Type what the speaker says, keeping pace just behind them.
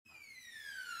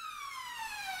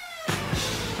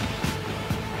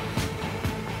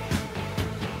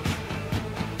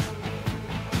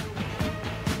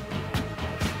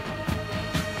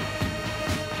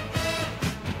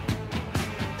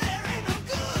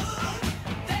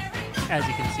As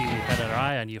you can see, we've had our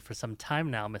eye on you for some time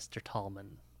now, Mr.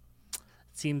 Tallman. It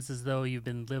seems as though you've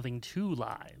been living two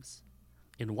lives.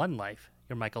 In one life,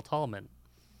 you're Michael Tallman,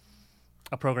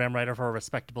 a program writer for a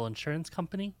respectable insurance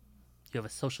company. You have a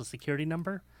social security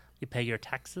number. You pay your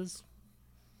taxes.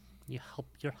 You help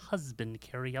your husband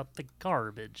carry out the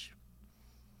garbage.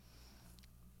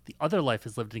 The other life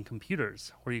is lived in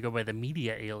computers, where you go by the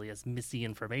media alias Missy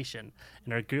Information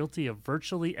and are guilty of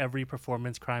virtually every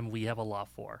performance crime we have a law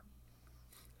for.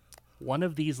 One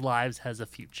of these lives has a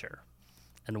future,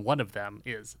 and one of them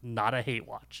is Not a Hate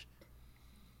Watch.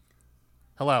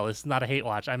 Hello, this is Not a Hate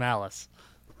Watch. I'm Alice.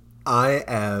 I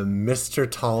am Mr.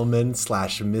 Tallman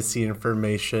 / Missy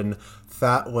Information.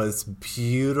 That was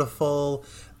beautiful.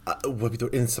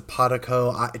 In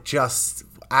Simpatico, just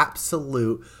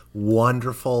absolute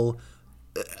wonderful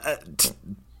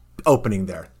opening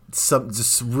there. Some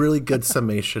just really good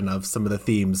summation of some of the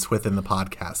themes within the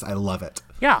podcast. I love it.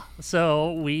 Yeah,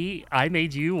 so I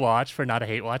made you watch, for Not a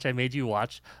Hate Watch, I made you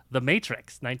watch The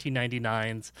Matrix,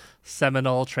 1999's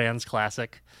seminal trans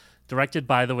classic, directed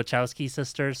by the Wachowski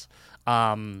sisters,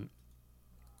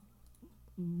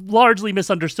 largely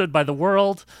misunderstood by the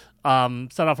world,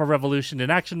 set off a revolution in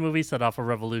action movies, set off a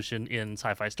revolution in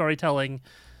sci-fi storytelling.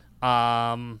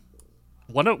 One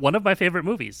of my favorite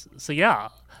movies. So yeah,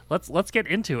 let's get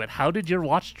into it. How did your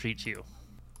watch treat you?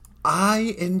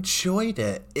 I enjoyed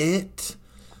it. It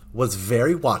was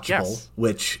very watchable, yes.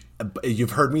 Which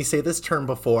you've heard me say this term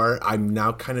before. I'm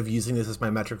now kind of using this as my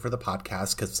metric for the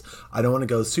podcast because I don't want to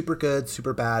go super good,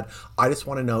 super bad. I just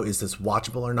want to know, is this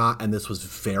watchable or not? And this was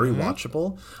very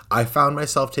watchable. I found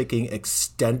myself taking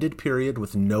extended period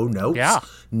with no notes. Yeah.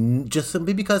 Just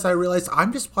simply because I realized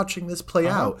I'm just watching this play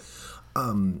out.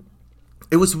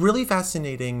 It was really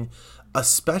fascinating,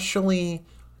 especially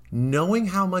knowing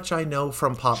how much I know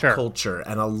from pop culture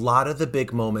and a lot of the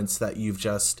big moments that you've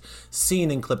just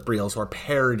seen in clip reels or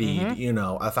parodied,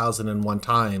 1,001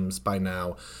 times by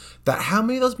now, that how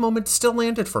many of those moments still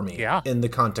landed for me in the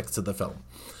context of the film.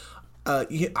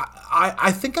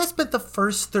 I think I spent the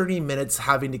first 30 minutes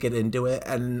having to get into it,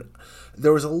 and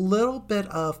there was a little bit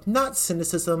of, not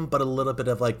cynicism, but a little bit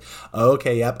of like,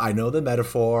 okay, yep, I know the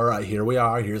metaphor, here we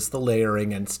are, here's the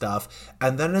layering and stuff.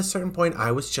 And then at a certain point,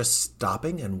 I was just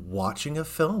stopping and watching a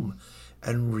film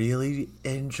and really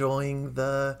enjoying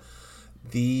the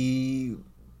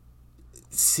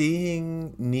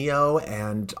seeing Neo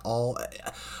and all.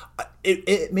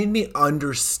 It made me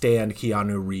understand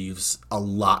Keanu Reeves a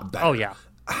lot better. Oh, yeah.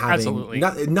 Absolutely.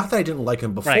 Not that I didn't like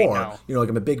him before. Right, no. Like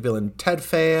I'm a big Bill and Ted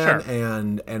fan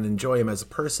and enjoy him as a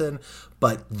person.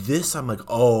 But this, I'm like,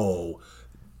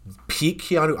 peak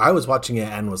Keanu. I was watching it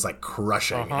and was like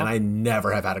crushing. And I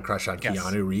never have had a crush on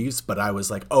Keanu Reeves. But I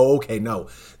was like, okay, no.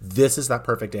 This is that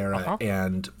perfect era.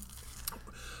 And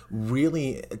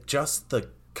really, just the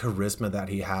charisma that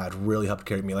he had really helped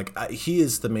carry me. Like, he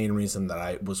is the main reason that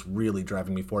I was really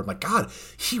driving me forward. I'm like, God,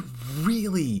 he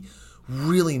really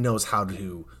knows how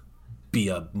to be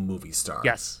a movie star.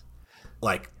 Yes.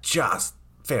 Like, just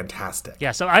fantastic.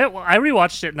 Yeah, so I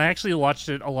rewatched it, and I actually watched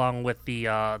it along with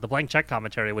the Blank Check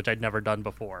commentary, which I'd never done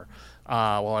before,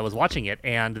 while I was watching it.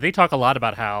 And they talk a lot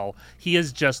about how he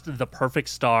is just the perfect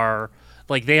star.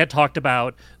 Like, they talk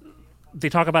about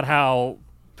how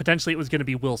potentially it was going to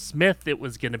be Will Smith. It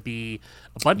was going to be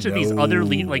a bunch of these other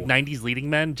 90s leading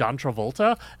men, John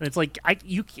Travolta. And it's like,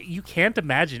 you can't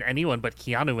imagine anyone but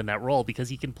Keanu in that role, because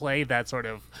he can play that sort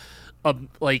of,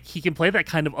 he can play that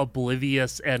kind of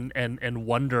oblivious and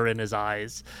wonder in his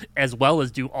eyes, as well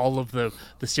as do all of the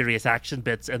serious action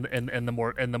bits and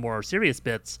the more serious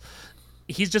bits.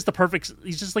 He's just the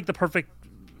perfect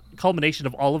culmination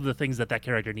of all of the things that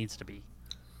character needs to be.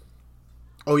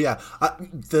 Oh, yeah.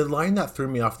 The line that threw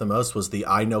me off the most was the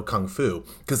I know Kung Fu,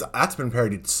 because that's been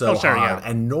parodied so hard. Yeah.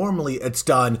 And normally it's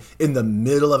done in the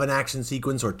middle of an action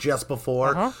sequence or just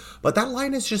before. But that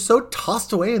line is just so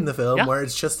tossed away in the film, where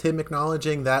it's just him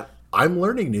acknowledging that I'm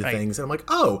learning new things. And I'm like,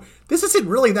 this isn't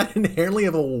really that inherently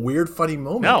of a weird, funny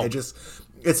moment. No.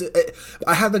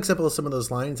 I have the example of some of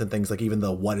those lines and things, like even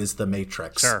the what is the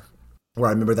Matrix? Sure. Where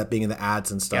I remember that being in the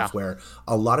ads and stuff, where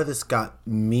a lot of this got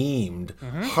memed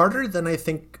harder than I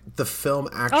think the film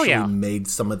actually made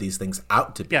some of these things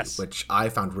out to be, which I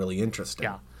found really interesting.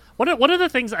 Yeah. One of the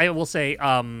things I will say,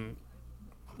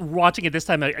 watching it this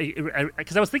time,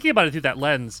 because I was thinking about it through that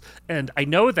lens, and I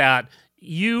know that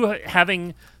you,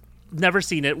 having never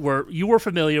seen it, you were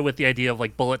familiar with the idea of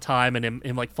like bullet time and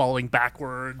him like falling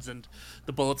backwards and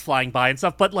the bullets flying by and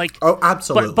stuff, but like,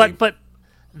 absolutely, but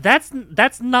that's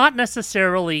not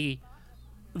necessarily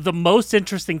the most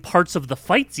interesting parts of the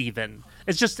fights even.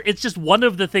 It's just one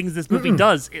of the things this movie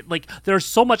does. Like there's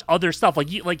so much other stuff. Like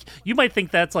you might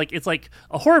think that's like it's like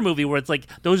a horror movie where it's like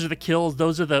those are the kills,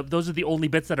 those are the only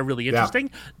bits that are really interesting.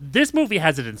 Yeah. This movie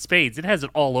has it in spades. It has it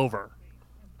all over.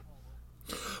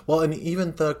 Well, and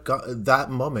even that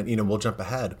moment, we'll jump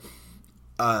ahead.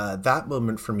 That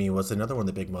moment for me was another one of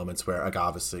the big moments where, like,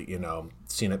 obviously,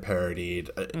 seen it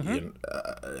parodied.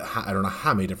 I don't know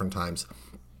how many different times.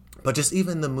 But just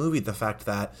even the movie, the fact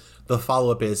that the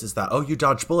follow-up is that, oh, you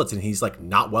dodged bullets, and he's, like,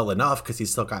 not well enough because he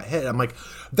still got hit. I'm like,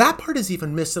 that part is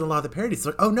even missed in a lot of the parodies. It's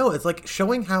like, oh, no, it's like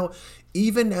showing how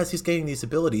even as he's gaining these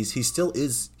abilities, he still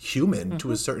is human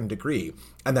to a certain degree,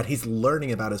 and that he's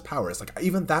learning about his powers. Like,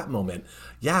 even that moment,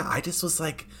 yeah, I just was,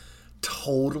 like,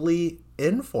 totally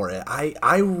in for it.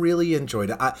 I really enjoyed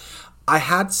it. I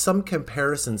had some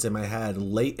comparisons in my head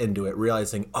late into it,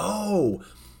 realizing, oh,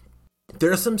 there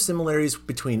are some similarities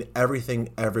between Everything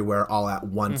Everywhere All at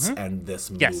Once and this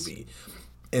movie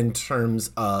in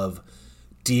terms of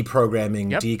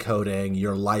deprogramming, decoding,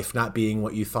 your life not being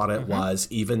what you thought it was,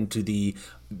 even to the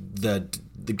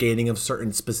gaining of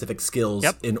certain specific skills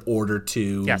in order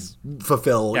to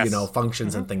fulfill,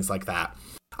 functions and things like that.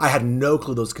 I had no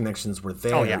clue those connections were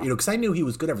there, because I knew he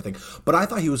was good at everything, but I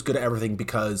thought he was good at everything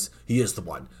because he is the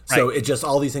one. Right. So it just,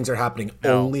 all these things are happening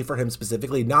only for him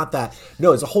specifically. Not that,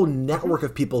 no, it's a whole network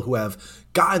of people who have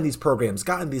gotten these programs,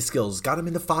 gotten these skills, got them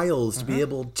into files to be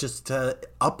able just to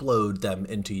upload them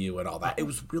into you and all that. It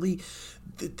was really,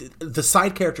 the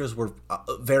side characters were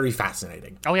very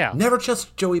fascinating. Oh, yeah. Never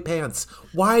trust Joey Pants.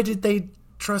 Why did they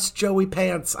trust Joey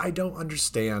Pants? I don't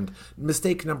understand.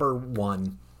 Mistake number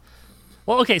one.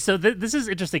 Well, okay, so this is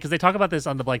interesting because they talk about this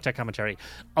on the Blank Check commentary.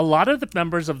 A lot of the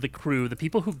members of the crew, the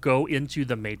people who go into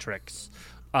the Matrix,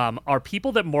 are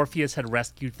people that Morpheus had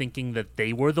rescued thinking that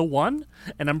they were the one.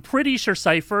 And I'm pretty sure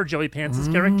Cypher, Joey Pants'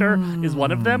 character, is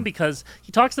one of them because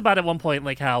he talks about at one point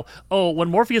like how, oh, when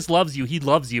Morpheus loves you, he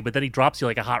loves you, but then he drops you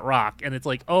like a hot rock. And it's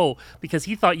like, oh, because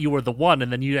he thought you were the one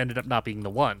and then you ended up not being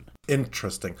the one.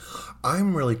 Interesting.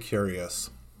 I'm really curious.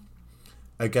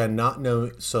 Again,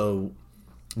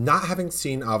 not having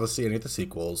seen, obviously, any of the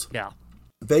sequels. Yeah.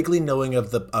 Vaguely knowing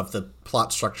of the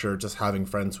plot structure, just having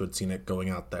friends who had seen it going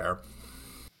out there.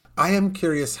 I am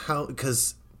curious how,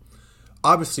 because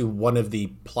obviously one of the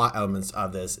plot elements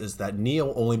of this is that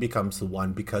Neo only becomes the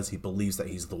one because he believes that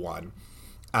he's the one.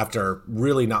 After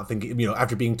really not thinking,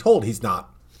 after being told he's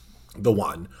not the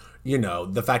one.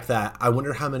 The fact that I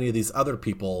wonder how many of these other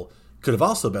people could have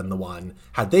also been the one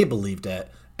had they believed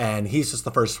it. And he's just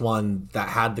the first one that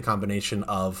had the combination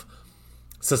of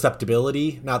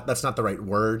susceptibility. That's not the right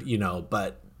word,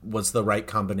 but was the right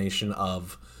combination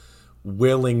of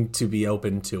willing to be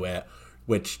open to it,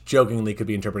 which jokingly could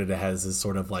be interpreted as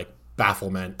sort of like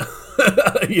bafflement.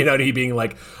 He being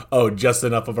like, oh, just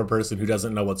enough of a person who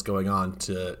doesn't know what's going on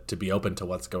to be open to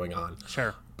what's going on.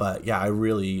 Sure. But yeah, I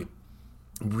really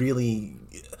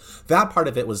that part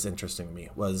of it was interesting to me,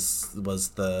 was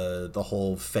the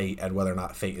whole fate and whether or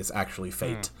not fate is actually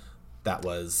fate that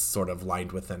was sort of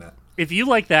lined within it. If you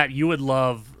like that, you would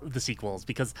love the sequels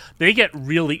because they get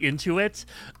really into it.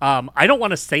 I don't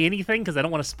want to say anything because I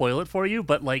don't want to spoil it for you,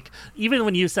 but like even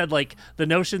when you said like the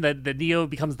notion that Neo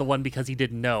becomes the one because he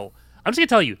didn't know, I'm just gonna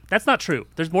tell you that's not true.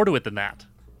 There's more to it than that.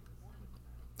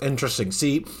 Interesting.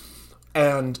 See,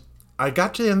 and I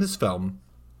got to the end of this film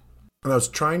and I was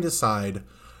trying to decide,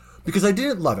 because I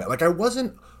didn't love it. Like, I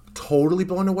wasn't totally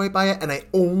blown away by it, and I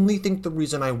only think the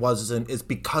reason I wasn't is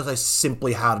because I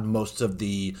simply had most of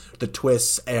the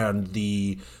twists and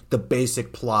the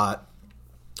basic plot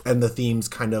and the themes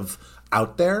kind of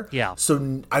out there. Yeah.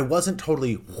 So I wasn't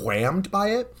totally whammed by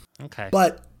it. Okay.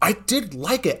 But I did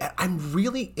like it. I'm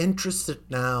really interested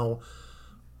now.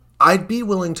 I'd be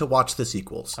willing to watch the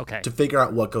sequels. Okay. To figure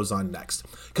out what goes on next.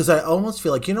 Because I almost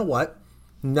feel like, you know what?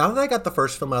 Now that I got the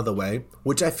first film out of the way,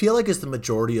 which I feel like is the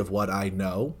majority of what I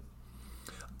know,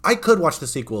 I could watch the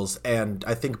sequels and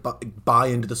I think buy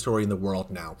into the story and the world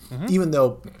now. Even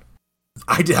though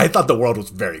I thought the world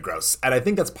was very gross. And I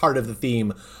think that's part of the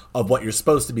theme of what you're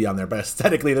supposed to be on there. But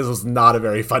aesthetically, this was not a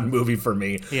very fun movie for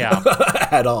me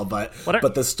at all. But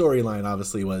the storyline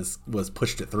obviously was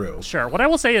pushed it through. Sure. What I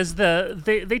will say is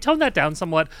they toned that down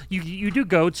somewhat. You do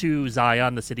go to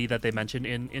Zion, the city that they mentioned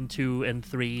in 2 and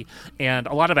 3, and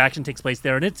a lot of action takes place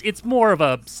there. And it's more of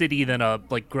a city than a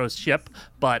like gross ship,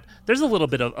 but there's a little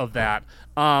bit of that.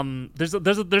 There's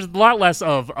a lot less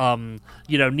of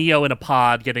Neo in a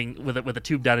pod getting with a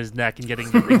tube down his neck and getting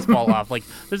things fall off. Like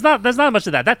there's not much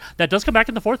of that. That does come back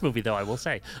in the fourth movie though, I will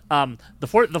say. The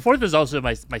fourth is also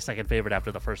my second favorite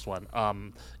after the first one.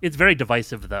 It's very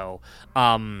divisive though.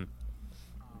 I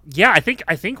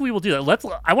think we will do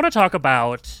that. I want to talk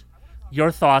about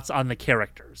your thoughts on the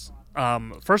characters.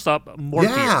 First up,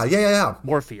 Morpheus. Yeah.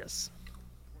 Morpheus.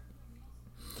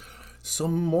 So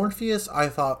Morpheus, I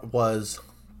thought, was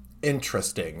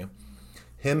interesting.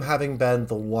 Him having been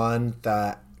the one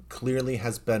that clearly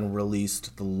has been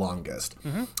released the longest.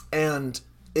 And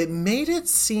it made it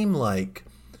seem like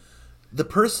the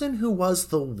person who was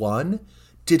the one,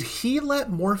 did he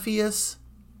let Morpheus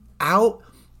out?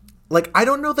 Like, I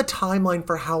don't know the timeline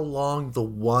for how long the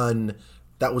one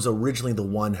that was originally the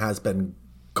one has been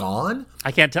gone.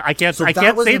 I can't say this.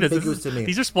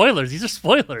 These are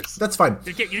spoilers. That's fine.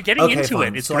 You're getting into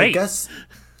it. It's great. I guess.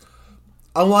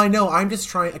 Oh, well, I know. I'm just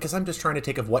trying to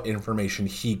take of what information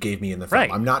he gave me in the film.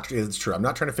 Right. It's true. I'm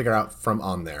not trying to figure out from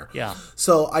on there. Yeah.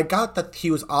 So I got that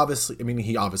he was obviously. I mean,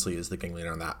 he obviously is the gang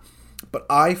leader on that. But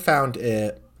I found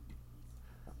it.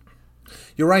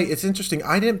 You're right. It's interesting.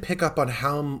 I didn't pick up on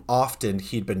how often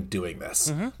he'd been doing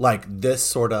this. Like this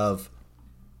sort of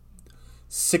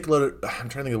I'm trying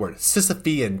to think of the word,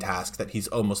 Sisyphean task that he's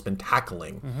almost been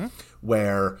tackling,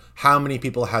 where how many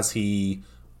people has he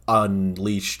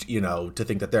unleashed, to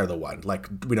think that they're the one? Like,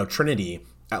 Trinity,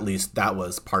 at least that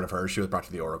was part of her. She was brought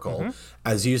to the Oracle.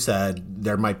 As you said,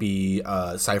 there might be,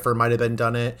 Cypher might have been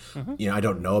done it. I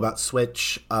don't know about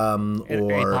Switch, or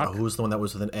APOC. Who's the one that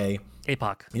was with an A?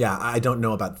 APOC. Yeah, I don't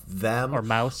know about them. Or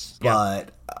Mouse.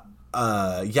 But,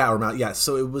 or Mouse. Yeah,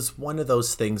 so it was one of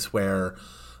those things where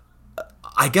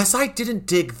I guess I didn't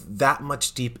dig that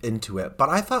much deep into it, but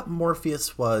I thought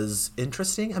Morpheus was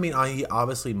interesting. I mean, he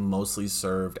obviously mostly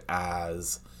served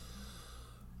as,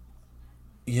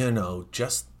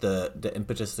 just the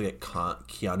impetus to get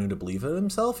Keanu to believe in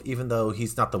himself, even though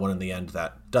he's not the one in the end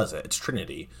that does it. It's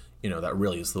Trinity, that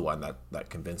really is the one that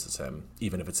convinces him,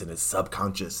 even if it's in his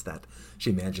subconscious that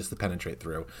she manages to penetrate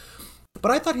through.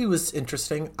 But I thought he was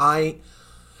interesting. I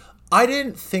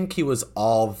didn't think he was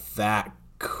all that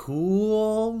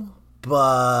cool,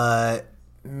 but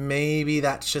maybe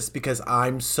that's just because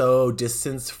I'm so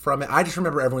distanced from it. I just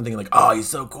remember everyone thinking like, oh, he's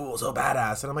so cool, so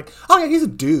badass, and I'm like, oh yeah, he's a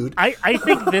dude. I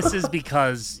think this is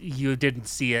because you didn't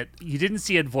see it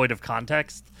void of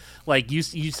context. Like you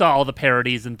saw all the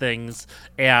parodies and things,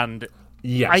 and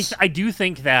yes, I do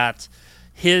think that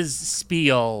his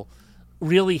spiel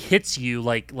really hits you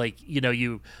like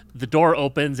the door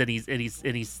opens and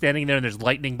he's standing there and there's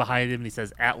lightning behind him and he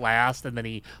says "at last," and then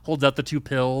he holds out the two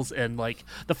pills, and like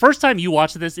the first time you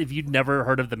watch this, if you'd never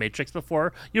heard of The Matrix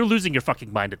before, you're losing your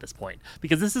fucking mind at this point,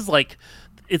 because this is like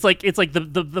it's like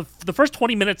the first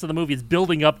 20 minutes of the movie is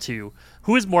building up to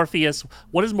who is Morpheus,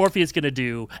 what is Morpheus going to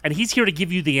do, and he's here to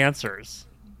give you the answers.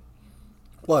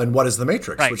 Well, and what is the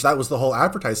Matrix? Right. Which that was the whole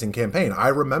advertising campaign. I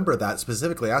remember that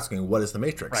specifically asking, what is the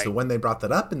Matrix? Right. So when they brought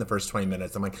that up in the first 20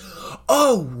 minutes, I'm like,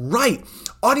 oh, right.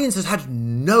 Audiences had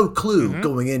no clue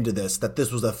going into this that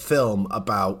this was a film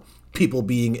about people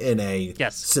being in a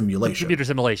simulation. Computer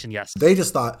simulation, yes. They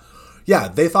just thought,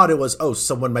 they thought it was,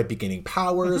 someone might be gaining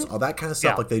powers, all that kind of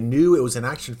stuff. Yeah. Like they knew it was an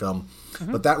action film,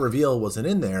 but that reveal wasn't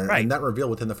in there. Right. And that reveal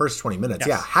within the first 20 minutes,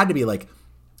 had to be like,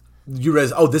 you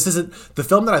realize, this isn't the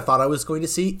film that I thought I was going to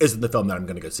see, isn't the film that I'm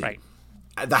going to go see. Right.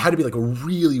 That had to be like a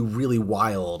really, really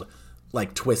wild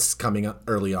like twists coming up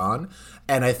early on.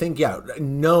 And I think,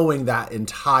 knowing that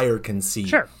entire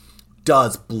conceit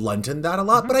does blunten that a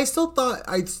lot. But I still thought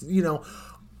I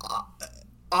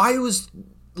was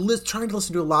trying to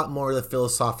listen to a lot more of the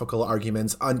philosophical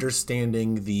arguments,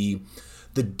 understanding the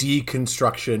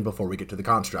deconstruction before we get to the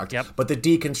construct. But the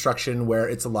deconstruction where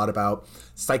it's a lot about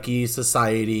psyche,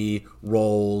 society,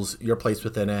 roles, your place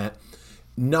within it.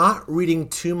 Not reading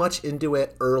too much into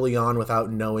it early on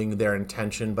without knowing their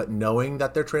intention, but knowing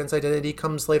that their trans identity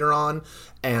comes later on,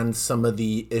 and some of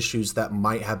the issues that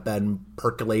might have been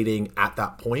percolating at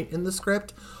that point in the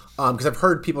script. Because I've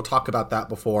heard people talk about that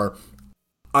before.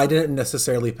 I didn't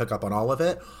necessarily pick up on all of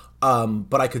it.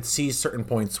 But I could see certain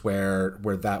points where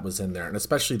that was in there, and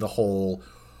especially the whole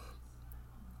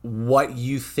what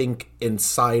you think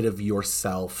inside of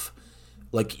yourself,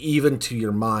 like even to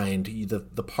your mind,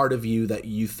 the part of you that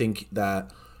you think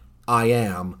that I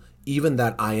am, even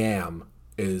that I am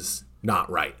is not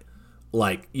right.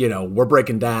 Like, we're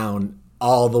breaking down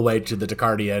all the way to the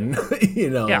Descartian,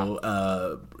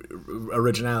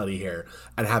 originality here,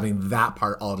 and having that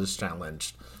part all just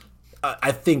challenged.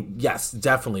 I think, yes,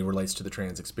 definitely relates to the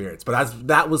trans experience. But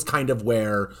that was kind of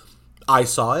where I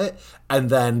saw it. And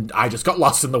then I just got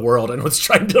lost in the world and was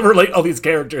trying to relate all these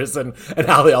characters and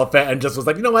how they all fit. And just was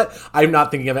like, you know what? I'm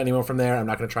not thinking of anyone from there. I'm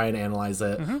not going to try and analyze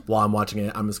it while I'm watching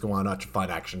it. I'm just going to watch a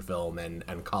fun action film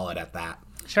and call it at that.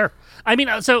 Sure. I mean,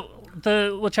 so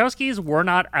the Wachowskis were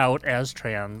not out as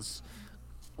trans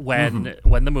when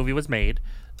the movie was made.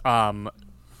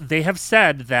 they have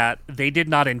said that they did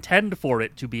not intend for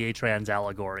it to be a trans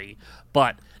allegory,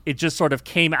 but it just sort of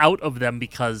came out of them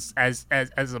because, as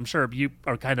I'm sure you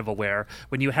are kind of aware,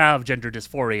 when you have gender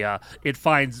dysphoria, it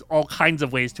finds all kinds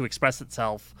of ways to express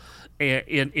itself.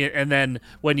 And then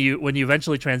when you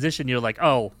eventually transition, you're like,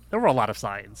 oh, there were a lot of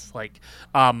signs. Like,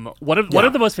 one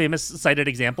of the most famous cited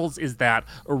examples is that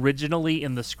originally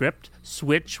in the script,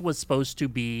 Switch was supposed to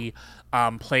be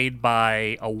played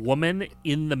by a woman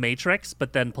in the Matrix,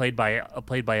 but then played by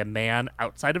a man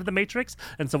outside of the Matrix.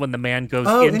 And so when the man goes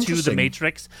into the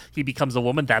Matrix, he becomes a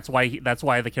woman. That's why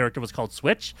the character was called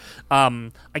Switch.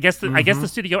 I guess the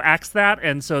studio axed that,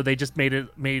 and so they just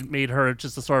made her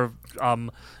just a sort of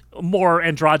more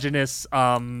androgynous,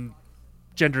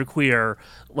 genderqueer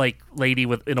like lady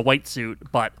in a white suit.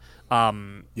 But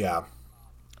yeah.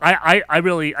 I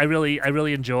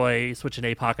really enjoy Switch and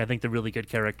APOC. I think they're really good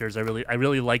characters. I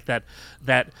really like that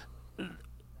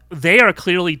they are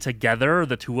clearly together,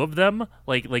 the two of them.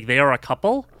 Like they are a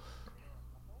couple.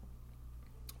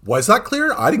 Was that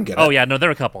clear? I didn't get it. Oh yeah, no, they're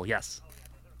a couple. Yes.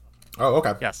 Oh,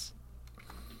 okay. Yes.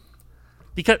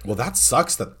 Because that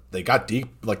sucks that they got they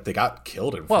got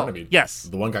killed in front of you. Yes.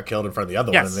 The one got killed in front of the other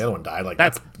one, and the other one died. Like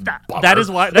that is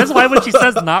why when she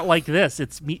says not like this,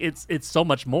 it's so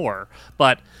much more.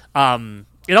 But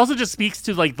it also just speaks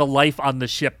to like the life on the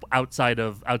ship outside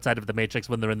of the Matrix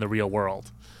when they're in the real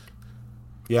world.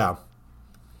 Yeah.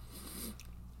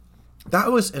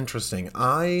 That was interesting.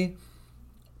 I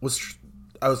was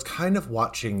kind of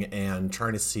watching and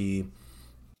trying to see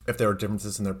if there were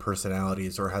differences in their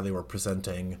personalities or how they were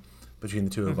presenting between the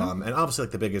two of them. And obviously,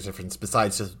 like, the biggest difference,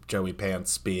 besides just Joey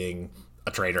Pants being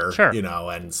a traitor, sure,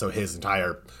 and so his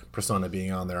entire persona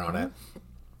being on there on it,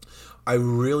 I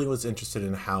really was interested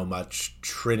in how much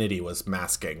Trinity was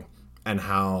masking and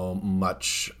how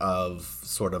much of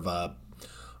sort of a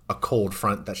cold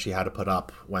front that she had to put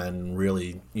up when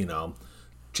really,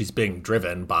 she's being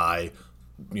driven by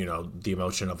the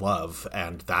emotion of love,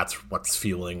 and that's what's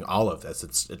fueling all of this.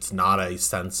 It's not a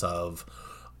sense of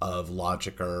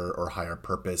logic or higher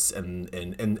purpose and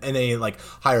a like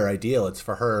higher ideal. It's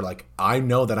for her, like, I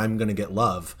know that I'm gonna get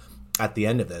love at the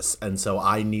end of this, and so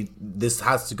this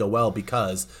has to go well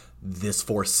because this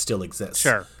force still exists.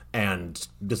 Sure. And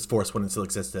this force wouldn't still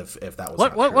exist if that was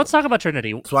not true. Let's talk about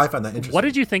Trinity. So I find that interesting. What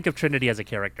did you think of Trinity as a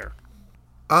character?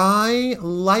 I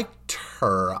liked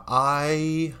her.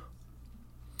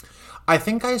 I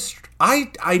think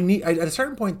I need at a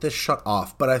certain point this shut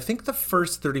off, but I think the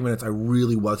first 30 minutes I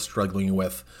really was struggling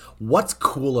with what's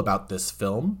cool about this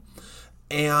film.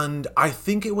 And I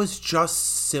think it was just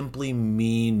simply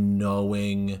me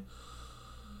knowing,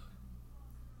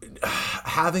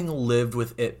 having lived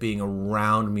with it being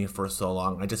around me for so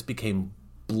long, I just became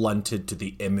blunted to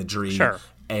the imagery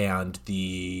and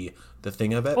the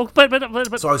thing of it. Well,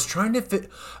 but so I was trying to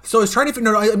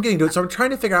no, I'm getting to it. So I'm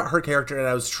trying to figure out her character, and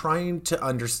I was trying to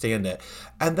understand it.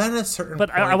 And then at a certain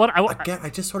point, I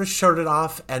just sort of shut it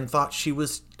off and thought she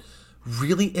was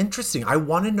really interesting. I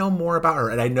want to know more about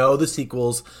her, and I know the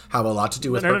sequels have a lot to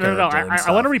do with her character.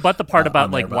 I want to rebut the part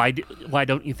about like why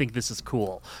don't you think this is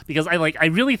cool? Because I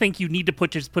really think you need to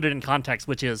put it in context,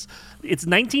 which is it's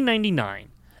 1999.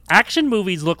 Action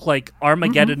movies look like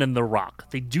Armageddon and The Rock.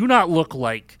 They do not look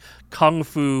like kung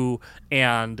fu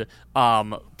and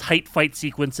tight fight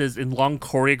sequences and long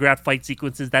choreographed fight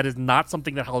sequences. That is not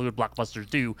something that Hollywood blockbusters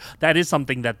do. That is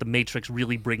something that The Matrix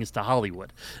really brings to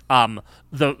Hollywood.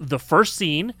 The first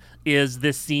scene is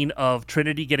this scene of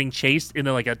Trinity getting chased in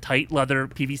a tight leather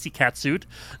PVC catsuit.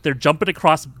 They're jumping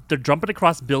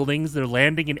across buildings. They're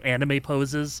landing in anime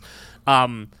poses.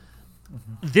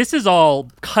 This is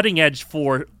all cutting edge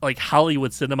for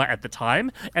Hollywood cinema at the time,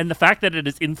 and the fact that it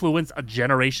has influenced a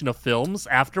generation of films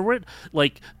afterward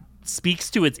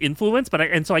speaks to its influence. But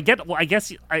I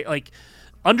guess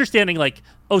understanding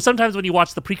sometimes when you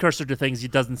watch the precursor to things,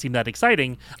 it doesn't seem that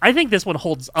exciting. I think this one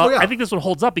holds up. I think this one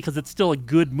holds up because it's still a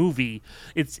good movie.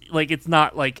 It's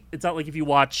not like if you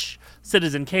watch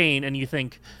Citizen Kane and you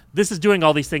think this is doing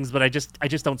all these things, but I just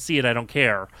don't see it. I don't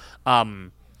care.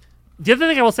 The other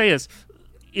thing I will say is,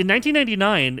 in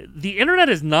 1999, the internet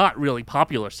is not really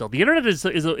popular still. The internet is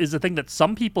a thing that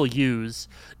some people use.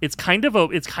 It's kind of a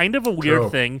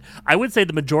weird thing. I would say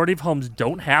the majority of homes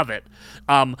don't have it.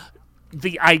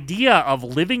 The idea of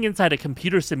living inside a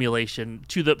computer simulation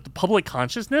to the public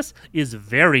consciousness is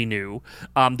very new.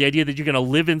 The idea that you're going to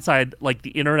live inside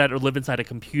the internet or live inside a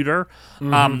computer.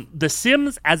 The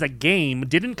Sims as a game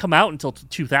didn't come out until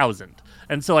 2000.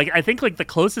 And so, I think the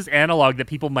closest analog that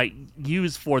people might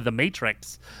use for The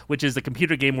Matrix, which is a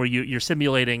computer game where you're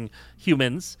simulating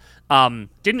humans, hadn't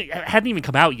even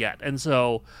come out yet. And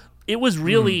so, it was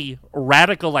really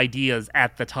radical ideas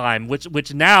at the time,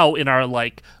 which now in our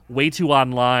like way too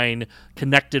online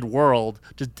connected world,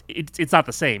 just it's not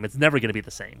the same. It's never going to be the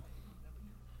same.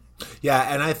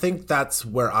 Yeah, and I think that's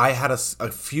where I had a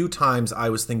few times I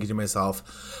was thinking to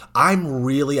myself, I'm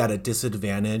really at a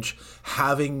disadvantage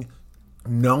having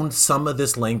known some of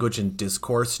this language and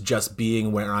discourse just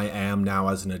being where I am now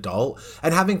as an adult,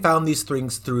 and having found these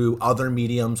things through other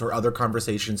mediums or other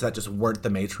conversations that just weren't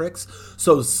the Matrix.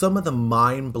 So some of the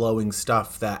mind-blowing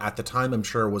stuff that at the time I'm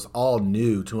sure was all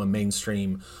new to a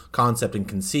mainstream concept and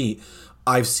conceit,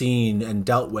 I've seen and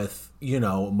dealt with, you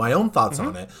know, my own thoughts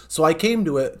on it. So I came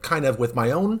to it kind of with my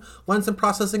own lens and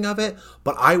processing of it,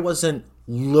 but I wasn't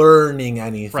learning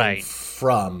anything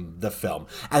from the film.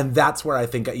 And that's where I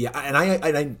think, and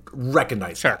I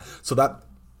recognize that. So that,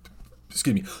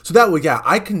 excuse me. So that way,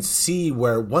 I can see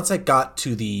where once I got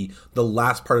to the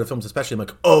last part of the films, especially, I'm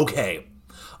like, okay,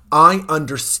 I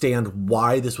understand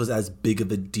why this was as big of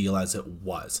a deal as it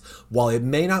was. While it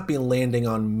may not be landing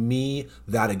on me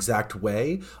that exact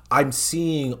way, I'm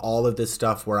seeing all of this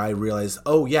stuff where I realize,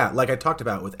 oh yeah, like I talked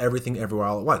about with Everything Everywhere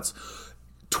All at Once.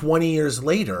 20 years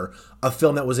later, a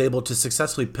film that was able to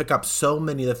successfully pick up so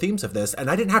many of the themes of this, and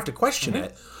I didn't have to question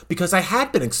it because I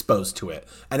had been exposed to it,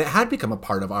 and it had become a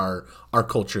part of our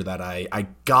culture that I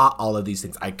got all of these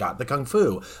things. I got the Kung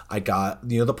Fu, I got,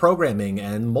 you know, the programming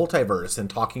and multiverse and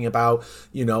talking about,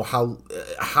 you know,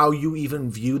 how you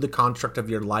even view the construct of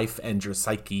your life and your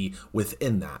psyche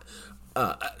within that.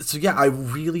 So yeah, I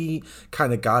really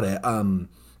kind of got it.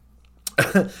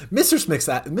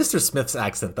 Mr. Smith's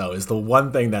accent, though, is the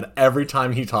one thing that every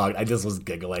time he talked, I just was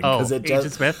giggling because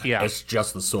Agent Smith, it's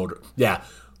just the sort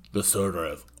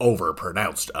of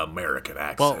over-pronounced American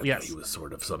accent that he was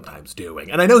sort of sometimes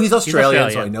doing. And I know he's Australian,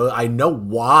 so I know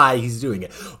why he's doing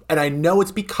it, and I know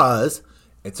it's because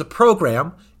it's a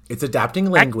program. It's adapting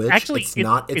language. Actually, it's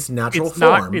not its natural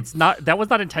form. It's not. That was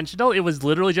not intentional. It was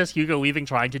literally just Hugo Weaving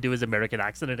trying to do his American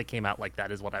accent, and it came out like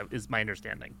that. Is my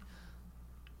understanding.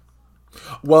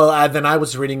 Well, then I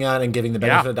was reading it and giving the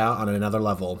benefit of the doubt on another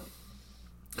level.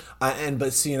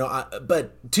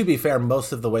 But to be fair,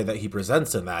 most of the way that he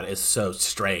presents in that is so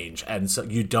strange, and so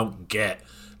you don't get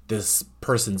this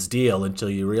person's deal until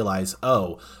you realize,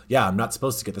 oh, yeah, I'm not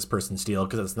supposed to get this person's deal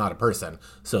because it's not a person,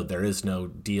 so there is no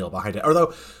deal behind it.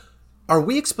 Although, are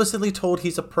we explicitly told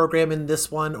he's a program in this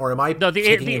one, or am I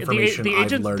taking information I've learned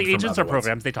from other ones? The agents are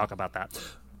programs. They talk about that.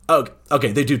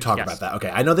 Okay, they do talk about that. Okay,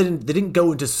 I know they didn't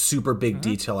go into super big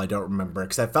detail. I don't remember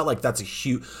because I felt like that's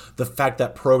the fact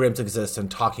that programs exist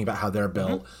and talking about how they're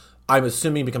built. I'm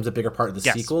assuming becomes a bigger part of the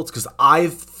sequels because I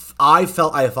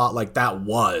thought like that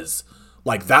was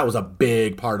a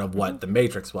big part of what the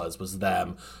Matrix was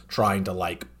them trying to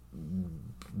like,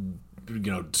 you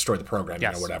know, destroy the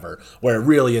programming or whatever. Where it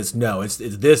really is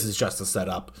this is just a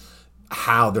setup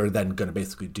how they're then going to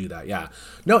basically do that. Yeah,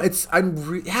 no,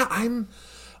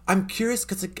 I'm curious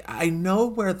because I know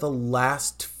where the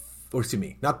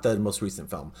not the most recent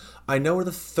film. I know where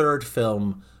the third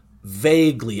film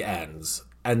vaguely ends,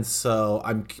 and so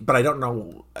but I don't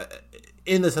know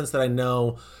in the sense that I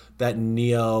know that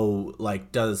Neo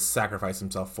like does sacrifice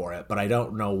himself for it, but I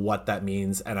don't know what that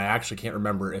means, and I actually can't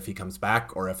remember if he comes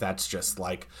back or if that's just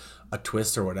like a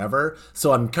twist or whatever.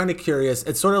 So I'm kind of curious.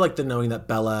 It's sort of like the knowing that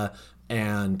Bella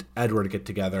and Edward get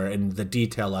together and the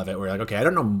detail of it where you're like, okay, I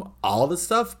don't know all this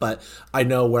stuff, but I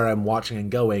know where I'm watching and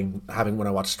going. When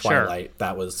I watched Twilight,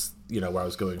 that was, you know, where I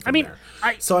was going from there.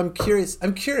 So I'm curious.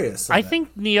 I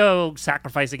think Neo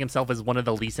sacrificing himself is one of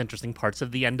the least interesting parts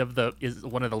of the end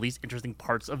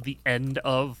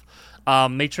of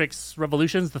Matrix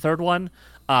Revolutions, the third one.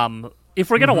 If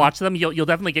we're gonna watch them, you'll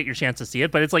definitely get your chance to see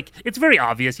it. But it's very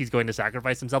obvious he's going to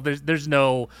sacrifice himself. There's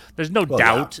no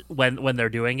doubt when they're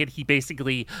doing it. He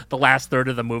basically, the last third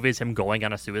of the movie is him going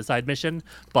on a suicide mission.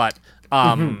 But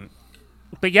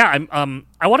yeah,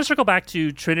 I want to circle back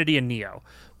to Trinity and Neo.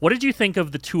 What did you think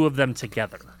of the two of them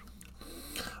together?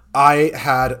 I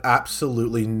had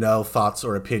absolutely no thoughts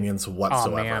or opinions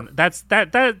whatsoever. Oh man,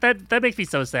 that makes me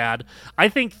so sad. I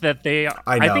think that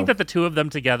I think that the two of them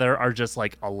together are just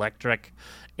like electric,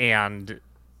 and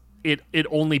it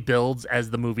only builds as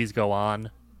the movies go on.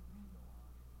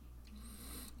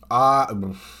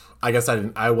 I guess I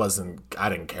didn't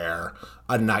care.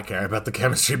 I did not care about the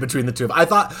chemistry between the two of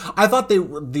them. I thought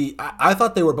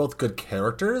they were both good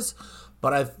characters.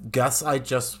 But I guess I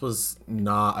just was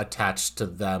not attached to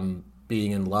them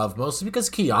being in love, mostly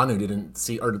because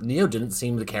Neo didn't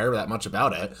seem to care that much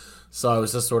about it. So I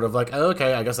was just sort of like, oh,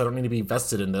 okay, I guess I don't need to be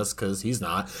invested in this because he's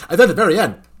not. And then at the very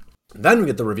end, Then we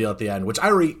get the reveal at the end, which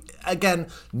again,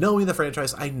 knowing the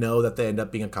franchise, I know that they end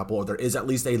up being a couple, or there is at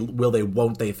least a will they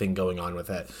won't they thing going on with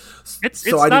it. It's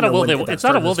not a will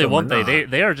they won't they.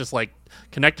 They are just like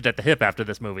connected at the hip after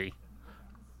this movie.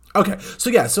 Okay,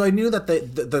 so I knew that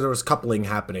there was coupling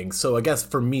happening. So I guess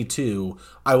for me too,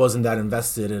 I wasn't that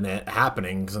invested in it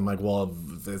happening because I'm like, well,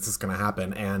 this is going to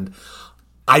happen, and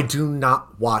I do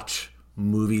not watch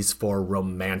movies for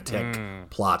romantic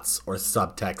plots or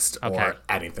subtext or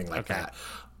anything like that.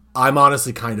 I'm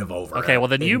honestly kind of over it. Okay, well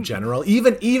then in general,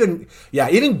 even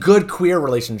good queer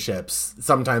relationships.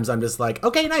 Sometimes I'm just like,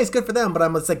 okay, nice, good for them, but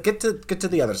I'm just like, get to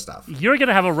the other stuff. You're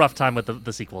gonna have a rough time with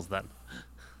the sequels then.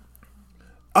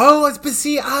 Oh, but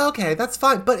see, okay, that's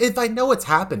fine. But if I know what's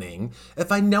happening,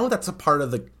 if I know that's a part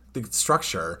of the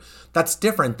structure, that's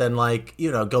different than like,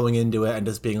 going into it and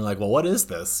just being like, well, what is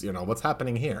this? What's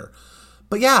happening here?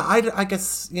 But yeah, I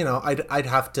guess, I'd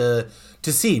have to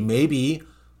see. Maybe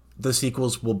the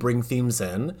sequels will bring themes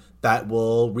in that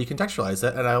will recontextualize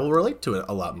it, and I will relate to it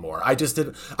a lot more. I just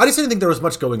didn't think there was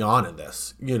much going on in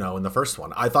this, in the first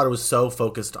one. I thought it was so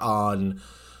focused on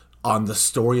the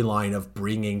storyline of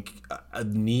bringing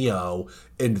Neo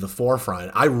into the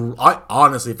forefront. I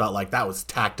honestly felt like that was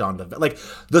tacked on to, like,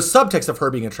 the subtext of her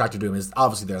being attracted to him is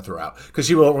obviously there throughout, because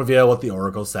she won't reveal what the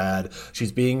Oracle said.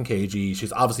 She's being cagey.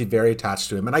 She's obviously very attached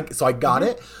to him, and I got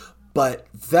it. But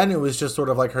then it was just sort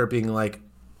of like her being like,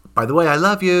 by the way, I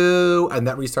love you, and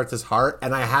that restarts his heart,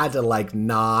 and I had to like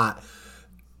not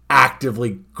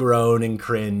actively groan and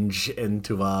cringe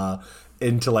into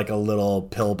like a little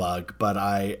pill bug, but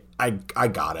I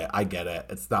got it. I get it.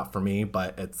 It's not for me,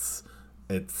 but it's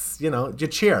you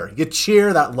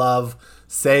cheer that love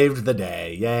saved the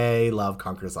day. Yay, love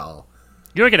conquers all.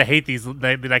 You're gonna hate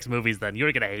the next movies then.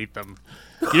 You're gonna hate them.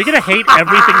 You're gonna hate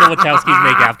everything the Wachowskis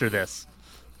make after this.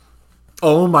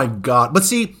 Oh my god. But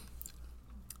see,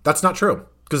 that's not true,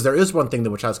 because there is one thing the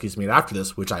Wachowskis made after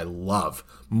this which I love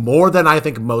more than I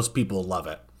think most people love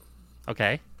it.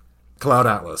 Okay. Cloud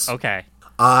Atlas. Okay.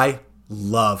 I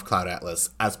love Cloud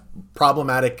Atlas, as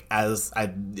problematic as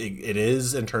it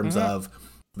is in terms of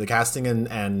the casting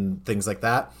and things like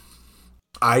that.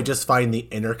 I just find the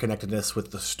interconnectedness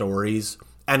with the stories,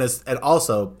 and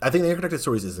also I think the interconnected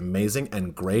stories is amazing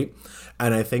and great.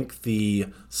 And I think the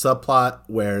subplot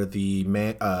where the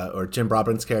or Jim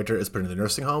Broadbent's character is put in the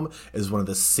nursing home is one of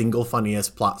the single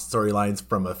funniest plot storylines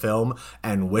from a film,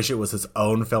 and wish it was his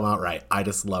own film outright. I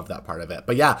just love that part of it.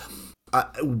 But yeah.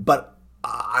 But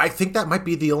I think that might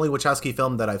be the only Wachowski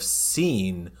film that I've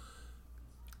seen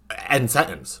end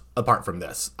sentence apart from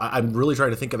this. I'm really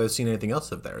trying to think if I've seen anything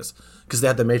else of theirs, because they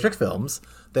had the Matrix films,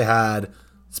 they had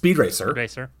Speed Racer,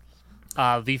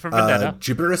 V for Vendetta,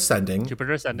 Jupiter Ascending.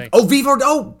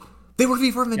 Oh, they were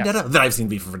V for Vendetta. Yes. Then I've seen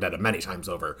V for Vendetta many times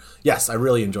over. Yes, I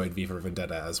really enjoyed V for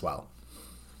Vendetta as well.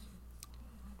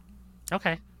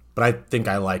 Okay, but I think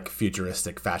I like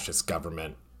futuristic fascist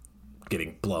government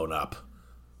getting blown up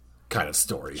kind of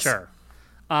stories. Sure.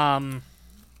 You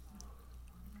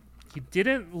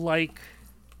didn't like...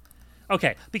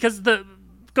 Okay, because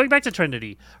going back to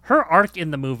Trinity, her arc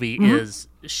in the movie is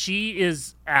she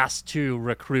is asked to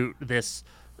recruit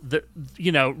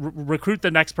recruit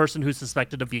the next person who's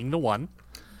suspected of being the one.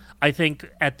 I think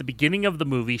at the beginning of the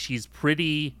movie, she's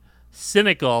pretty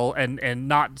cynical and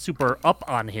not super up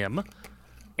on him.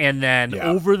 And then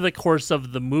over the course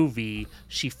of the movie,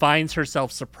 she finds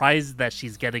herself surprised that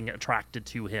she's getting attracted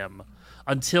to him,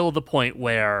 until the point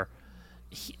where,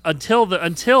 until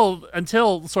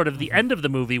sort of the end of the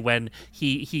movie, when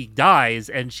he dies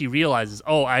and she realizes,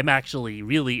 oh, I'm actually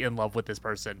really in love with this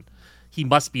person. He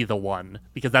must be the one,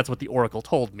 because that's what the Oracle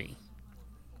told me.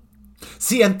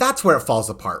 See, and that's where it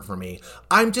falls apart for me.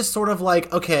 I'm just sort of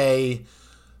like, okay,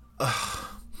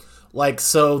 like,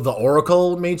 so the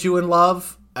Oracle made you in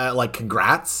love? Like,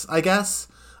 congrats, I guess.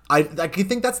 I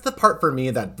think that's the part for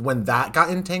me that when that got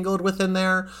entangled within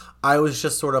there, I was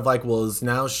just sort of like, well, is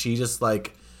now she just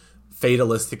like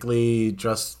fatalistically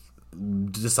just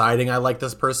deciding I like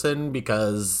this person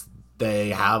because they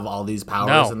have all these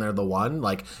powers and they're the one?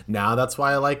 Like, now that's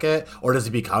why I like it? Or does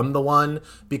he become the one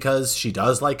because she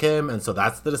does like him, and so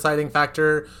that's the deciding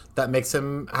factor that makes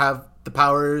him have the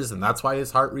powers, and that's why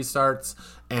his heart restarts?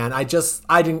 And I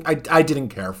didn't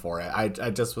care for it. I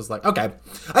just was like, okay.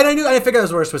 And I figured that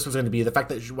was where Swiss was going to be. The fact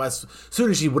that as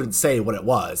soon as she wouldn't say what it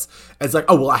was, it's like,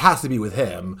 oh, well, it has to be with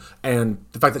him. And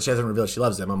the fact that she hasn't revealed she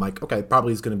loves him, I'm like, okay,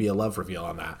 probably is going to be a love reveal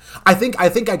on that. I think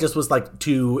I just was like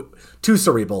too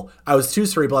cerebral. I was too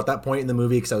cerebral at that point in the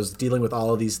movie, because I was dealing with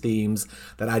all of these themes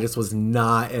that I just was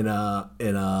not in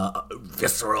a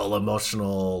visceral,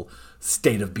 emotional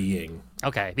state of being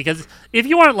Okay, because if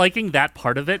you aren't liking that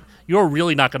part of it, you're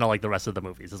really not going to like the rest of the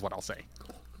movies, is what I'll say.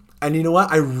 And you know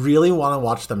what? I really want to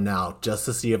watch them now just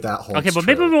to see if that holds. Okay, but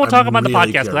maybe we won't talk about the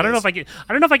podcast because I don't know if I can.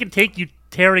 I don't know if I can take you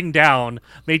tearing down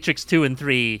Matrix 2 and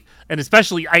 3, and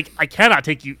especially I cannot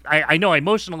take you. I know I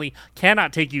emotionally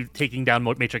cannot take you taking down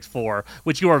Matrix 4,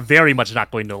 which you are very much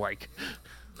not going to like.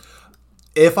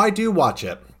 If I do watch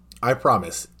it, I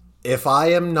promise. If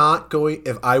I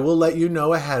will let you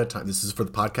know ahead of time. This is for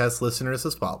the podcast listeners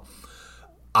as well.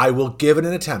 I will give it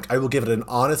an attempt. I will give it an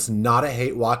honest, not a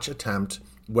hate watch attempt.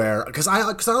 Because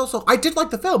I did like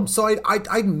the film, so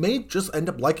I may just end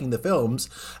up liking the films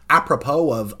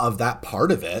apropos of that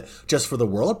part of it, just for the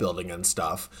world building and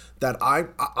stuff. That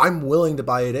I'm willing to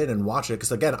buy it in and watch it,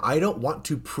 because again, I don't want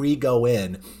to go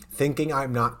in thinking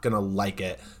I'm not gonna like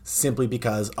it simply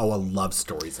because a love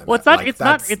story's in it. Well, it's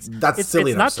not. That's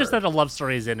silly. It's not just that a love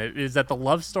story is in it. It is that the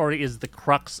love story is the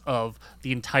crux of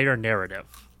the entire narrative.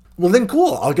 Well, then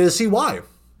cool. I'll get to see why.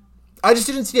 I just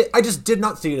didn't see it. I just did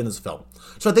not see it in this film.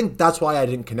 So I think that's why I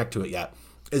didn't connect to it yet,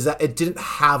 is that it didn't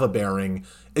have a bearing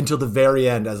until the very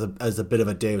end as a bit of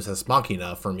a Deus Ex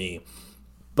Machina for me.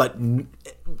 But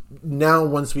now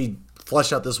once we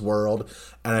flesh out this world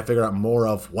and I figure out more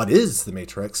of what is the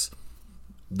Matrix,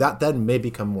 that then may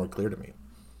become more clear to me.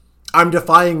 I'm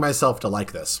defying myself to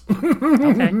like this.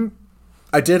 Okay.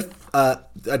 I did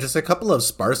just a couple of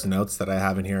sparse notes that I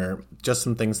have in here, just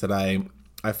some things that I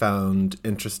found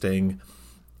interesting.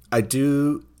 I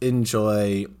do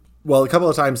enjoy, a couple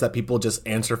of times that people just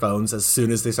answer phones as soon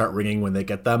as they start ringing when they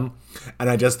get them. And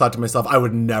I just thought to myself, I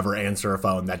would never answer a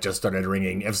phone that just started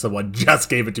ringing if someone just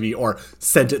gave it to me or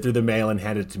sent it through the mail and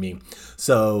handed it to me.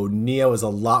 So Neo is a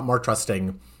lot more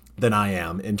trusting than I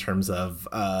am in terms of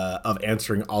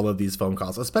answering all of these phone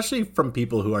calls, especially from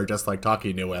people who are just like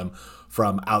talking to him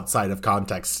from outside of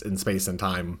context in space and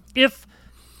time.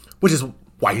 Which is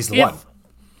why he's the one.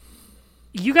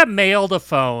 You got mailed a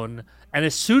phone, and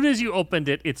as soon as you opened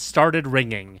it, it started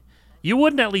ringing. You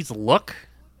wouldn't at least look?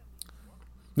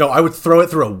 No, I would throw it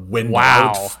through a window.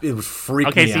 Wow. It would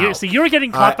freak me out. So you're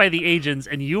getting caught by the agents,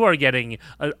 and you are getting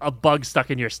a bug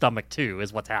stuck in your stomach, too,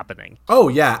 is what's happening. Oh,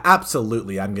 yeah,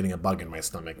 absolutely. I'm getting a bug in my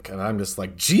stomach, and I'm just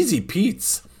like, Jeezy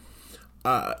Pete's.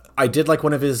 I did like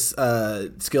one of his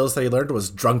skills that he learned was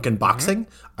drunken boxing.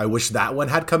 Mm-hmm. I wish that one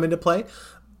had come into play.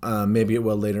 Maybe it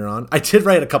will later on. I did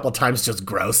write a couple times just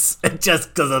gross, just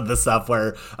because of the stuff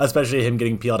where, especially him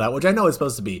getting peeled out, which I know is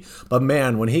supposed to be. But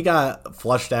man, when he got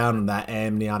flushed down in that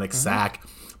amniotic sac,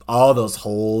 all those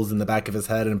holes in the back of his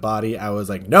head and body, I was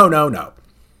like, no.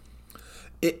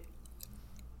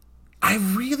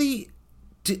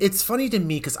 It's funny to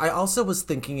me because I also was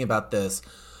thinking about this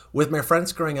with my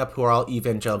friends growing up who are all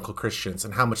evangelical Christians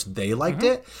and how much they liked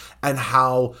it and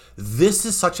how this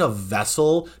is such a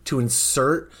vessel to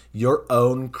insert your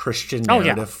own Christian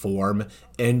narrative form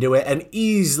into it and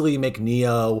easily make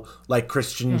Neo like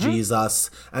Christian Jesus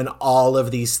and all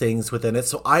of these things within it.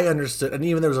 So I understood. And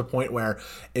even there was a point where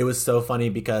it was so funny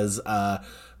because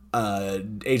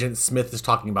Agent Smith is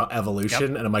talking about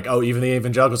evolution, and I'm like, oh, even the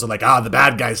evangelicals are like, the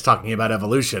bad guy's talking about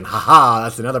evolution. Haha,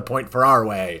 that's another point for our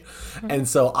way. And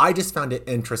so I just found it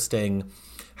interesting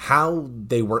how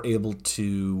they were able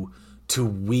to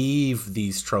weave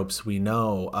these tropes we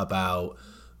know about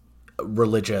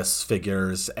religious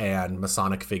figures and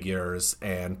Masonic figures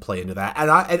and play into that.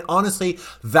 And honestly,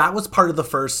 that was part of the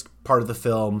first part of the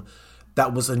film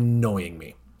that was annoying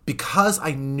me. Because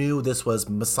I knew this was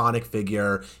Masonic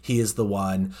figure, he is the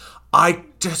one, I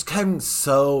just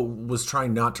was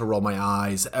trying not to roll my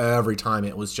eyes every time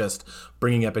it was just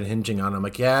bringing up and hinging on. I'm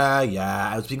like, yeah.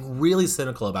 I was being really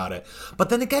cynical about it. But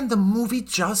then again, the movie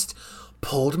just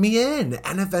pulled me in.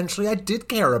 And eventually I did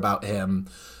care about him.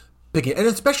 And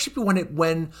especially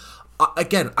when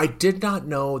again, I did not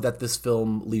know that this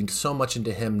film leaned so much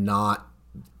into him not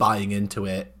buying into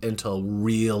it until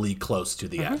really close to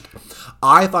the end.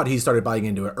 I thought he started buying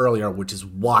into it earlier, which is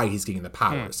why he's getting the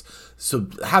powers. So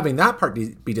having that part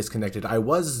be disconnected, I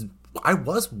was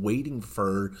waiting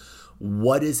for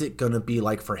what is it going to be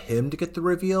like for him to get the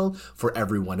reveal, for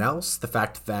everyone else. The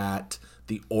fact that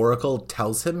the Oracle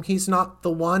tells him he's not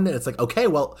the one, and it's like, okay,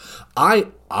 well, I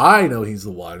know he's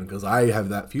the one because I have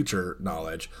that future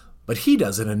knowledge, but he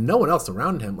doesn't, and no one else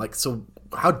around him. Like, so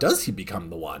how does he become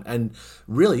the one? And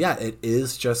really, it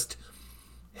is just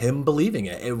him believing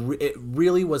it. It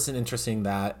really wasn't interesting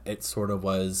that it sort of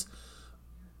was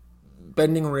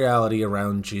bending reality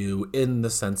around you in the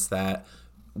sense that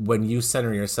when you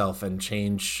center yourself and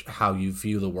change how you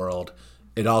view the world,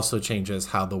 it also changes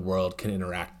how the world can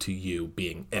interact to you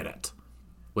being in it,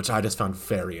 which I just found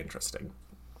very interesting.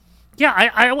 Yeah,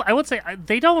 I would say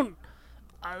they don't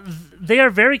they are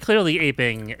very clearly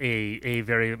aping a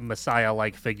very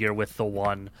Messiah-like figure with the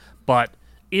One, but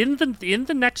in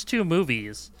the next two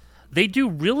movies, they do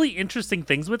really interesting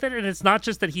things with it, and it's not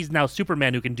just that he's now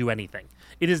Superman who can do anything.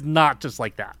 It is not just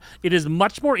like that. It is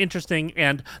much more interesting,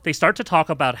 and they start to talk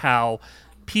about how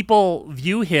people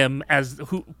view him as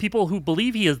people who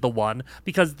believe he is the One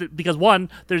because one,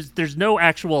 there's no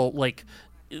actual like.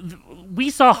 We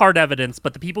saw hard evidence,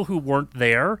 but the people who weren't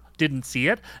there didn't see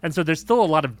it, and so there's still a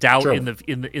lot of doubt in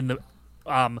the.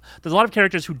 There's a lot of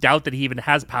characters who doubt that he even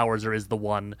has powers or is the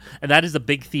One, and that is a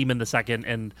big theme in the second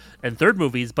and third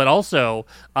movies. But also,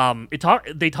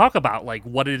 they talk about like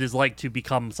what it is like to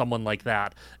become someone like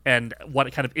that and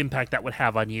what kind of impact that would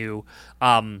have on you.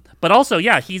 But also,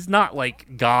 yeah, he's not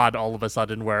like God all of a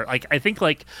sudden. Where like I think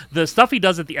like the stuff he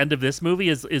does at the end of this movie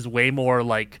is way more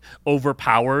like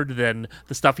overpowered than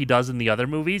the stuff he does in the other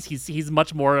movies. He's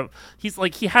much more. He's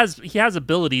like he has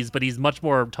abilities, but he's much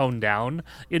more toned down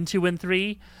in 2 and 3.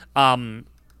 And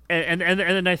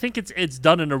I think it's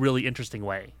done in a really interesting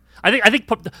way. I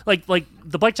think like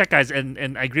the Blank Check guys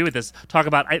and I agree with this talk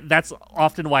about that's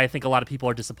often why I think a lot of people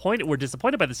were disappointed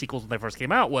by the sequels when they first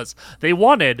came out was they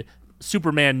wanted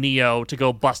Superman Neo to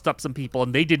go bust up some people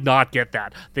and they did not get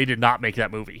that. They did not make that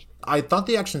movie. I thought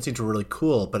the action scenes were really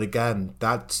cool, but again,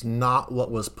 that's not what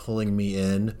was pulling me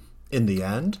in the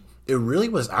end. It really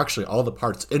was actually all the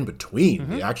parts in between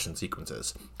the action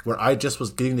sequences where I just was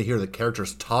getting to hear the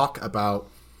characters talk about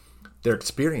their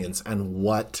experience and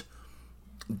what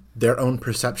their own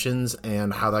perceptions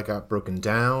and how that got broken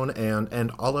down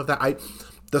and all of that.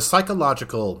 The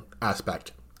psychological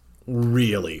aspect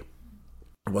really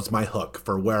was my hook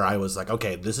for where I was like,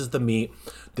 okay, this is the meat.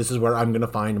 This is where I'm going to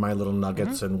find my little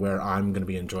nuggets and where I'm going to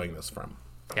be enjoying this from.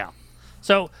 Yeah.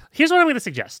 So here's what I'm going to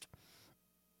suggest.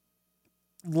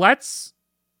 Let's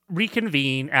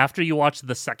reconvene after you watch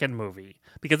the second movie,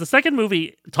 because the second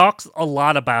movie talks a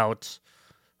lot about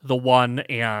the One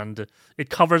and it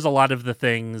covers a lot of the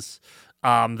things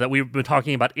that we've been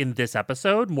talking about in this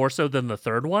episode, more so than the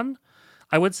third one,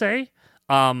 I would say.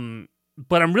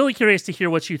 But I'm really curious to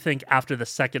hear what you think after the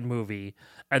second movie,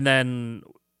 and then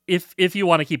if you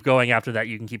want to keep going after that,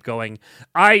 you can keep going.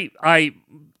 I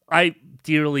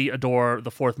dearly adore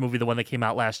the fourth movie, the one that came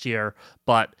out last year,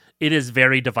 but it is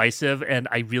very divisive, and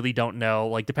I really don't know.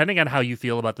 Like, depending on how you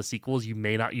feel about the sequels, you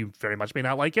very much may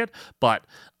not like it, but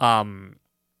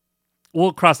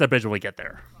we'll cross that bridge when we get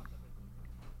there.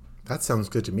 That sounds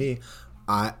good to me.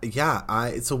 My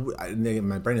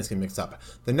brain is getting mixed up.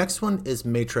 The next one is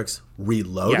Matrix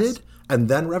Reloaded and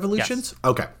then Revolutions?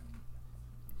 Yes. Okay.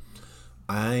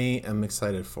 I am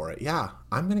excited for it. Yeah,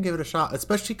 I'm going to give it a shot,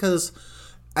 especially because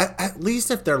at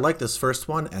least if they're like this first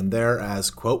one and they're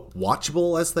as, quote,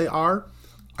 watchable as they are,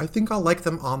 I think I'll like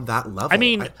them on that level. I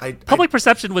mean, public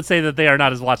perception would say that they are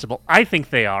not as watchable. I think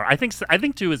they are. I think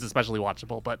 2 is especially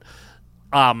watchable, but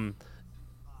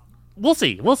we'll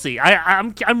see.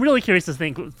 I'm really curious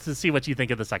to see what you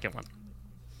think of the second one.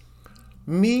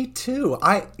 Me too.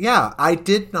 I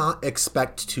did not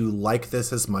expect to like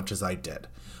this as much as I did.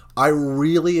 I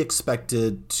really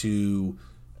expected to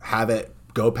have it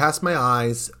go past my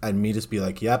eyes and me just be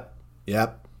like, yep,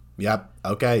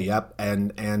 okay, yep,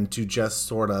 and to just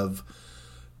sort of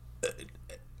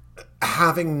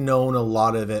having known a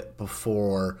lot of it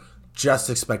before, just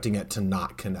expecting it to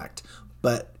not connect.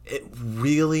 But it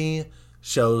really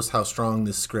shows how strong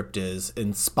this script is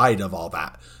in spite of all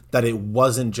that it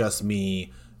wasn't just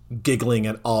me giggling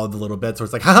at all the little bits where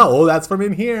it's like, oh, that's from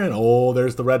in here, and oh,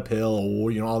 there's the red pill,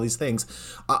 oh, all these things.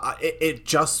 It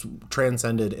just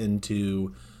transcended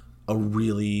into a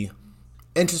really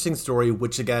interesting story,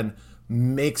 which again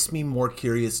makes me more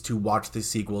curious to watch the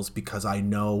sequels because I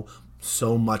know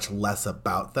so much less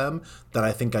about them that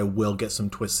I think I will get some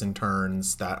twists and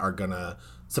turns that are gonna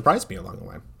surprise me along the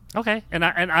way. Okay, and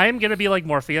I'm going to be like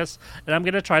Morpheus, and I'm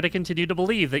going to try to continue to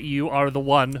believe that you are the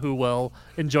one who will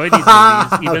enjoy these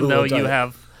movies,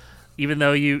 even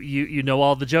though you know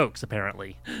all the jokes,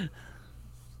 apparently.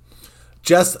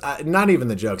 Just, not even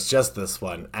the jokes, just this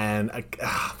one. And,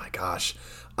 oh my gosh.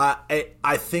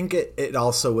 I think it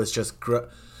also was just...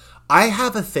 I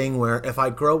have a thing where if I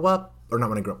grow up, or not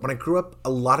when I grew up, a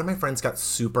lot of my friends got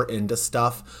super into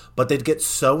stuff, but they'd get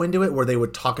so into it where they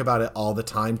would talk about it all the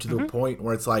time to the point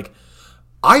where it's like,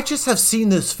 I just have seen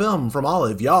this film from all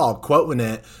of y'all quoting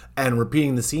it and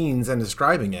repeating the scenes and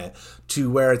describing it, to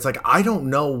where it's like, I don't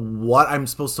know what I'm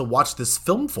supposed to watch this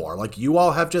film for. Like, you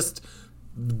all have just,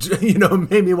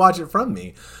 made me watch it from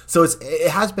me. So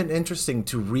it has been interesting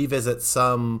to revisit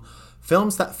some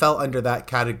films that fell under that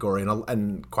category,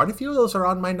 and quite a few of those are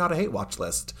on my Not a Hate watch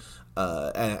list.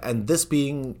 And this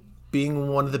being being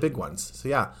one of the big ones. So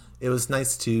yeah, it was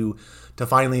nice to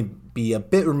finally be a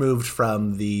bit removed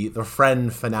from the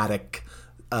friend fanatic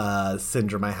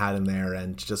syndrome I had in there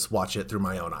and just watch it through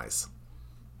my own eyes.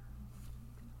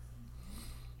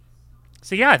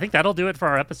 So yeah, I think that'll do it for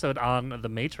our episode on The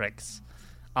Matrix.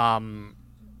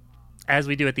 As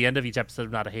we do at the end of each episode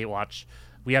of Not a Hate Watch,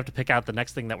 we have to pick out the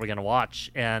next thing that we're going to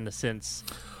watch. And since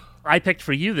I picked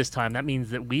for you this time, that means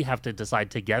that we have to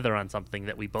decide together on something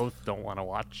that we both don't want to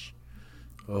watch.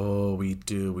 Oh, we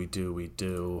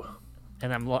do.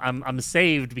 And I'm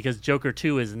saved because Joker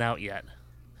 2 isn't out yet.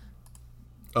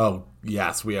 Oh,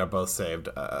 yes, we are both saved.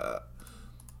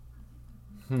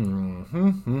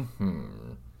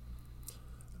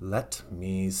 Let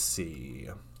me see.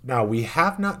 Now, we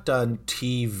have not done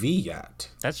TV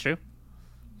yet. That's true.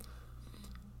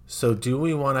 So do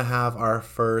we want to have our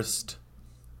first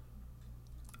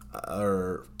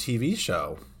TV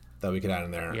show that we could add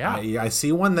in there? Yeah. I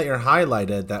see one that you're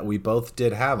highlighted that we both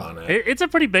did have on it. It's a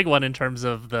pretty big one in terms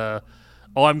of the,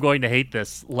 I'm going to hate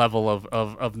this level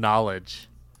of knowledge.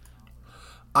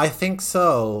 I think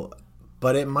so,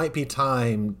 but it might be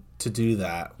time to do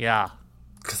that. Yeah.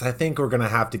 Because I think we're going to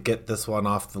have to get this one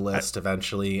off the list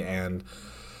eventually, and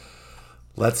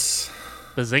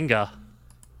Bazinga.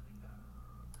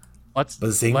 Let's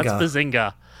Bazinga.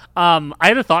 Bazinga. I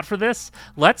had a thought for this.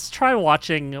 Let's try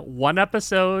watching one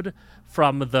episode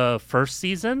from the first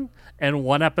season and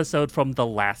one episode from the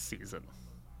last season.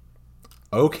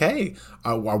 Okay.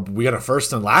 Are we going to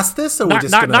first and last this? Or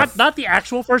Not the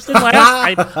actual first and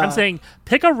last. I'm saying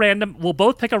we'll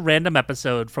both pick a random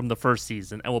episode from the first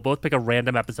season, and we'll both pick a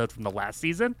random episode from the last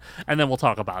season, and then we'll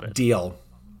talk about it. Deal.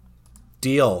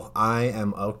 I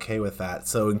am okay with that.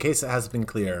 So in case it hasn't been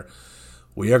clear,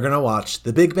 we are going to watch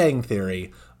The Big Bang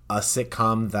Theory, a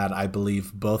sitcom that I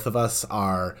believe both of us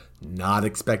are not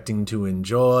expecting to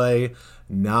enjoy,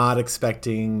 not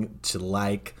expecting to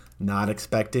like, not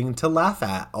expecting to laugh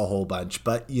at a whole bunch.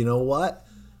 But you know what?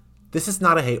 This is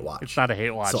not a hate watch. It's not a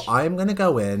hate watch. So I'm going to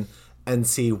go in and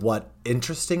see what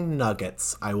interesting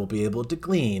nuggets I will be able to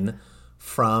glean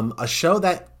from a show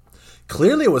that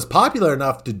clearly was popular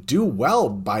enough to do well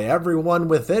by everyone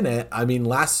within it. I mean,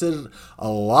 lasted a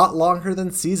lot longer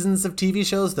than seasons of TV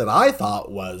shows that I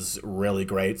thought was really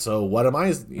great. So what am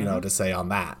I, to say on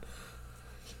that?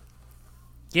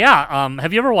 Yeah.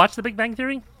 Have you ever watched The Big Bang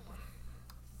Theory?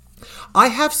 I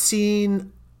have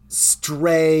seen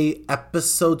stray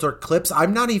episodes or clips.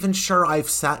 I'm not even sure I've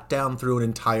sat down through an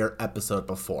entire episode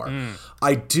before.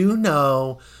 I do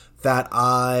know that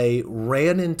I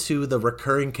ran into the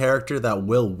recurring character that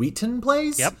Will Wheaton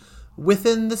plays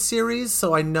within the series,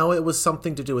 so I know it was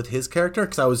something to do with his character,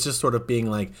 because I was just sort of being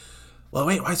like, well,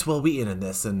 wait, why is Will Wheaton in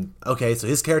this? And okay, so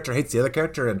his character hates the other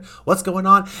character, and what's going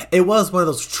on? It was one of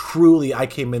those truly, I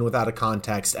came in without a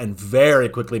context and very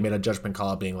quickly made a judgment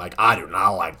call being like, I do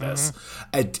not like this.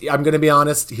 I'm going to be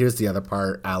honest. Here's the other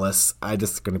part, Alice. I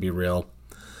just going to be real.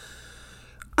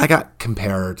 I got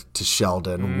compared to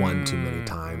Sheldon one too many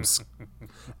times.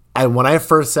 And when I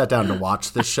first sat down to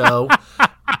watch the show,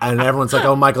 and everyone's like,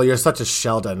 oh, Michael, you're such a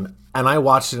Sheldon. And I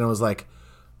watched it and I was like,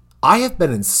 I have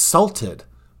been insulted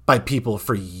by people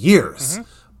for years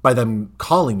by them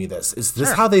calling me this. Is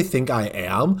this how they think I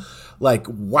am? Like,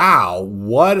 wow,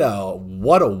 what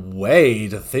a way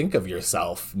to think of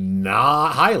yourself.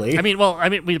 Not highly.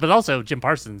 But also Jim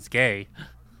Parsons gay.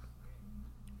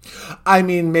 I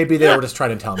mean, maybe they were just trying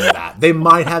to tell me that. They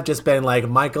might have just been like,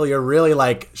 Michael, you're really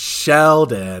like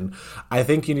Sheldon. I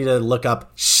think you need to look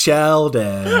up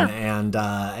Sheldon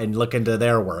and look into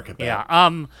their work a bit.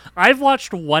 Yeah. I've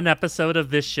watched one episode of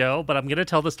this show, but I'm going to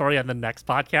tell the story on the next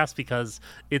podcast because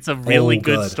it's a really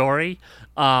good story.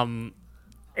 And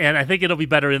I think it'll be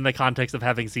better in the context of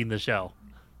having seen the show.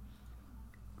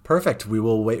 Perfect. We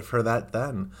will wait for that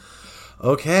then.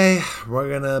 Okay, we're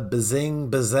going to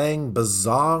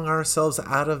bazong ourselves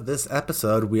out of this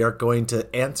episode. We are going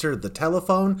to answer the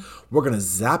telephone. We're going to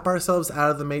zap ourselves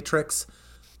out of the Matrix.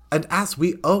 And as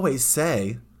we always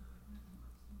say,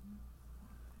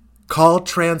 call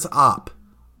trans op.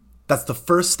 That's the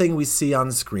first thing we see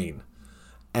on screen.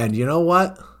 And you know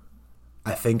what?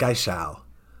 I think I shall.